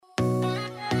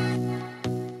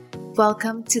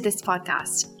Welcome to this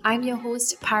podcast. I'm your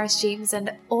host, Paris James, and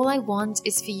all I want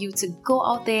is for you to go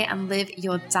out there and live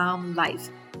your damn life.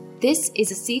 This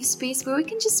is a safe space where we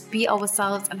can just be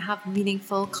ourselves and have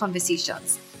meaningful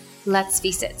conversations. Let's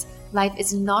face it, life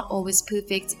is not always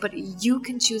perfect, but you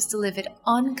can choose to live it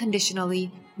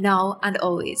unconditionally, now and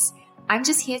always. I'm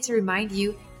just here to remind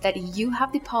you that you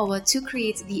have the power to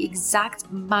create the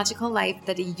exact magical life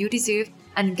that you deserve,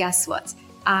 and guess what?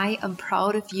 I am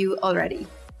proud of you already.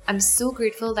 I'm so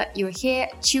grateful that you're here,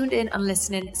 tuned in and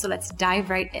listening, so let's dive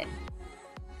right in.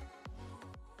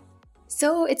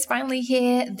 So it's finally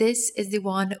here. This is the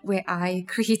one where I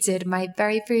created my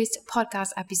very first podcast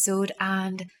episode,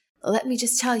 and let me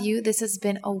just tell you, this has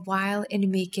been a while in the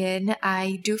making.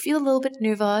 I do feel a little bit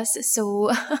nervous,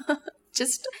 so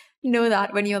just know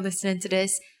that when you're listening to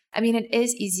this. I mean, it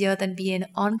is easier than being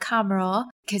on camera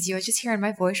because you're just hearing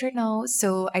my voice right now,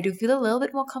 so I do feel a little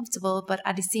bit more comfortable, but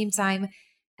at the same time,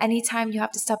 anytime you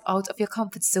have to step out of your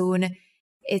comfort zone,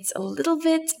 it's a little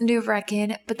bit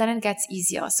nerve-wracking, but then it gets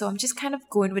easier. So I'm just kind of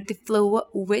going with the flow,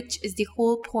 which is the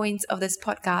whole point of this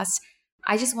podcast.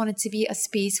 I just want it to be a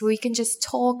space where we can just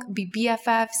talk, be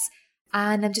BFFs,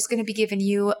 and I'm just going to be giving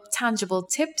you tangible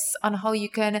tips on how you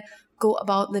can go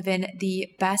about living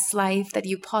the best life that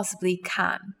you possibly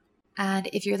can. And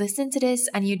if you're listening to this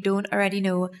and you don't already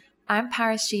know, I'm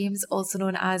Paris James, also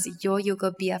known as Your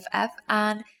Yoga BFF,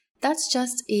 and that's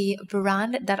just a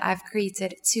brand that I've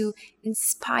created to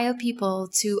inspire people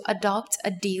to adopt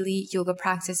a daily yoga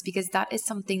practice, because that is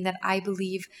something that I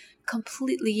believe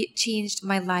completely changed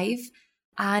my life.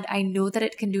 And I know that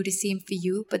it can do the same for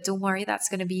you, but don't worry, that's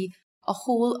going to be a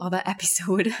whole other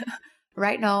episode.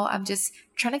 Right now, I'm just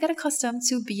trying to get accustomed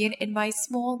to being in my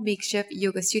small makeshift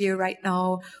yoga studio right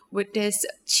now with this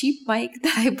cheap mic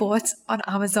that I bought on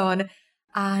Amazon,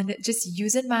 and just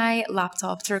using my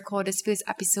laptop to record this first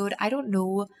episode. I don't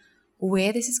know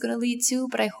where this is going to lead to,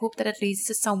 but I hope that it leads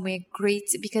to somewhere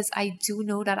great, because I do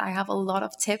know that I have a lot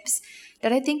of tips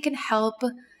that I think can help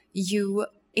you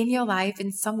in your life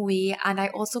in some way. And I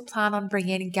also plan on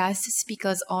bringing guest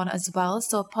speakers on as well.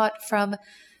 So apart from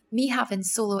me having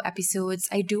solo episodes,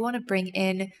 I do want to bring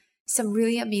in some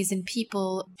really amazing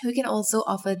people who can also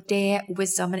offer their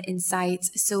wisdom and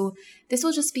insights. So this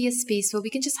will just be a space where we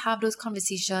can just have those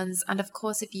conversations. And of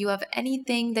course, if you have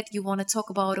anything that you want to talk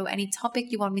about or any topic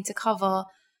you want me to cover,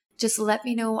 just let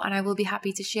me know and I will be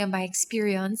happy to share my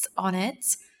experience on it.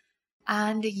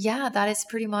 And yeah, that is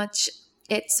pretty much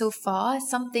it so far.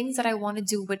 Some things that I want to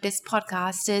do with this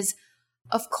podcast is,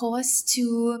 of course,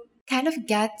 to kind of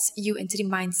get you into the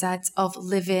mindset of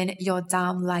living your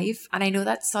damn life. And I know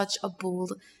that's such a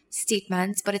bold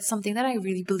statement, but it's something that I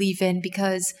really believe in,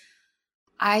 because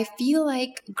I feel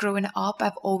like growing up,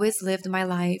 I've always lived my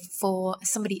life for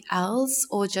somebody else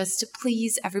or just to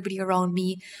please everybody around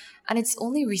me. And it's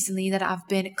only recently that I've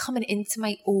been coming into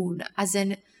my own, as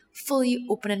in fully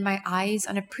opening my eyes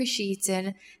and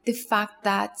appreciating the fact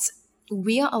that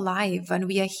we are alive and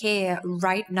we are here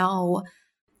right now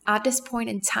at this point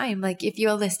in time. Like, if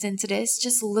you're listening to this,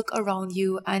 just look around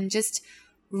you and just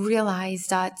realize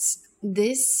that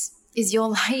this is your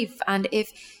life. And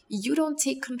if you don't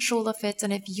take control of it,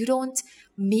 and if you don't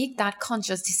make that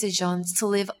conscious decision to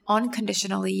live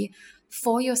unconditionally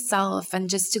for yourself and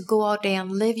just to go out there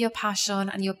and live your passion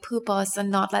and your purpose and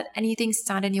not let anything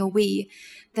stand in your way,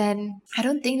 then I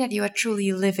don't think that you are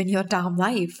truly living your damn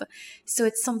life. So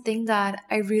it's something that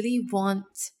I really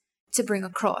want to bring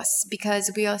across, because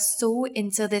we are so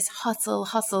into this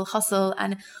hustle.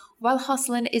 And while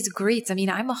hustling is great, I mean,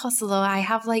 I'm a hustler. I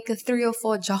have like 3 or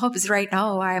 4 jobs right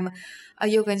now. I'm a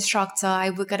yoga instructor.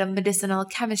 I work at a medicinal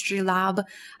chemistry lab.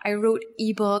 I wrote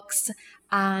ebooks,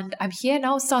 and I'm here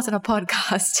now starting a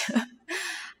podcast.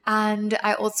 And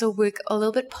I also work a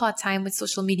little bit part-time with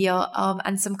social media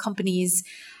and some companies.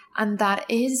 And that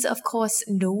is, of course,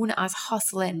 known as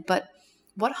hustling. But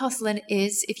what hustling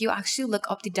is, if you actually look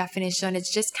up the definition,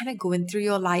 it's just kind of going through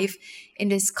your life in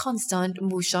this constant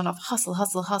motion of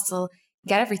hustle,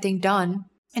 get everything done,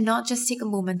 and not just take a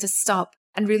moment to stop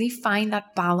and really find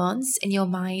that balance in your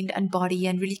mind and body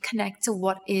and really connect to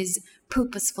what is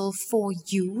purposeful for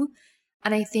you.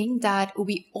 And I think that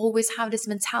we always have this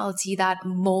mentality that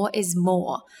more is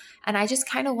more. And I just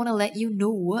kind of want to let you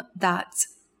know that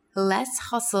less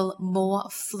hustle, more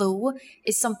flow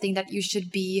is something that you should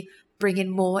be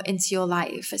bringing more into your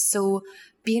life. So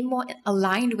being more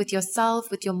aligned with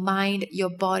yourself, with your mind, your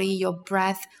body, your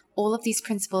breath, all of these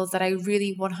principles that I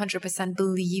really 100%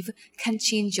 believe can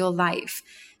change your life.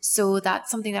 So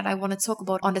that's something that I want to talk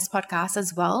about on this podcast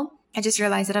as well. I just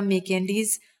realized that I'm making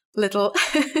these little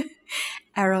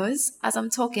errors as I'm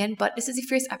talking, but this is the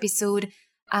first episode,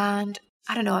 and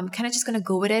I don't know, I'm kind of just going to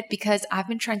go with it because I've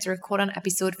been trying to record an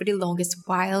episode for the longest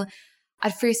while.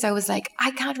 At first I was like,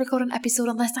 I can't record an episode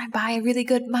unless I buy a really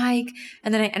good mic.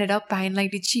 And then I ended up buying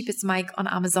like the cheapest mic on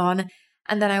Amazon.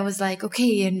 And then I was like,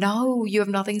 okay, now you have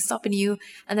nothing stopping you.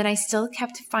 And then I still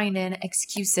kept finding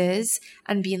excuses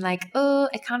and being like, oh,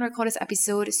 I can't record this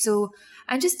episode. So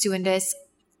I'm just doing this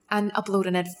and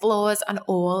uploading it, flaws and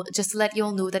all, just to let you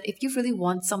all know that if you really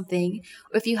want something,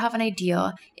 or if you have an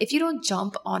idea, if you don't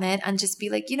jump on it and just be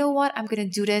like, you know what, I'm going to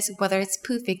do this, whether it's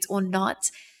perfect or not,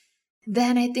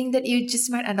 then I think that you just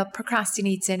might end up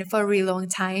procrastinating for a really long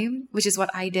time, which is what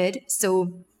I did.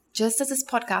 So just as this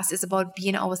podcast is about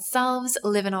being ourselves,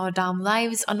 living our damn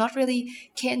lives, and not really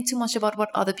caring too much about what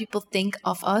other people think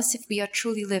of us if we are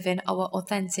truly living our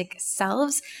authentic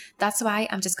selves, that's why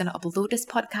I'm just going to upload this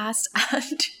podcast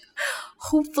and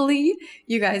hopefully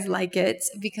you guys like it,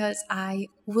 because I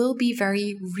will be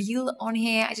very real on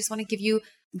here. I just want to give you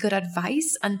good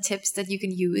advice and tips that you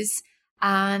can use.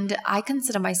 And I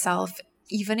consider myself,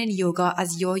 even in yoga,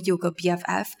 as your yoga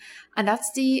BFF. And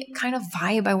that's the kind of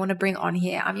vibe I want to bring on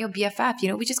here. I'm your BFF.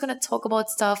 We're just going to talk about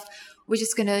stuff. We're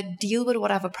just going to deal with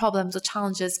whatever problems or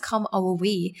challenges come our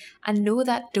way and know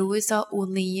that those are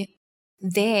only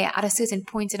there at a certain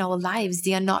point in our lives.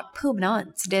 They are not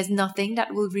permanent. There's nothing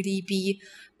that will really be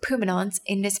permanent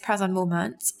in this present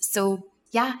moment. So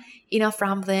yeah, enough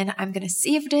rambling. I'm going to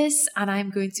save this and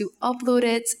I'm going to upload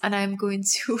it and I'm going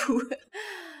to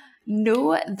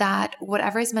know that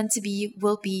whatever is meant to be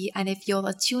will be. And if y'all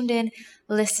are tuned in,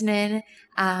 listening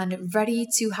and ready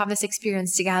to have this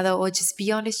experience together or just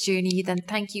be on this journey, then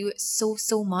thank you so,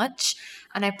 so much.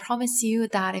 And I promise you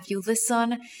that if you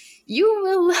listen, you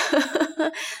will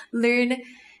learn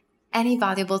any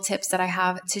valuable tips that I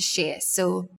have to share.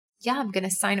 So yeah, I'm going to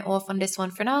sign off on this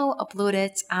one for now, upload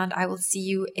it, and I will see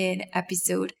you in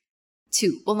episode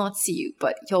 2. Well, not see you,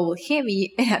 but y'all will hear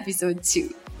me in episode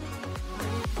 2.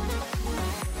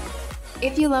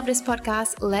 If you love this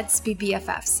podcast, let's be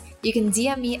BFFs. You can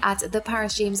DM me at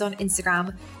 @theparisjames on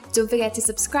Instagram. Don't forget to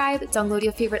subscribe, download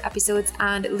your favorite episodes,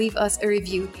 and leave us a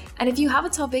review. And if you have a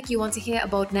topic you want to hear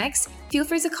about next, feel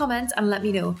free to comment and let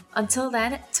me know. Until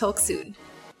then, talk soon.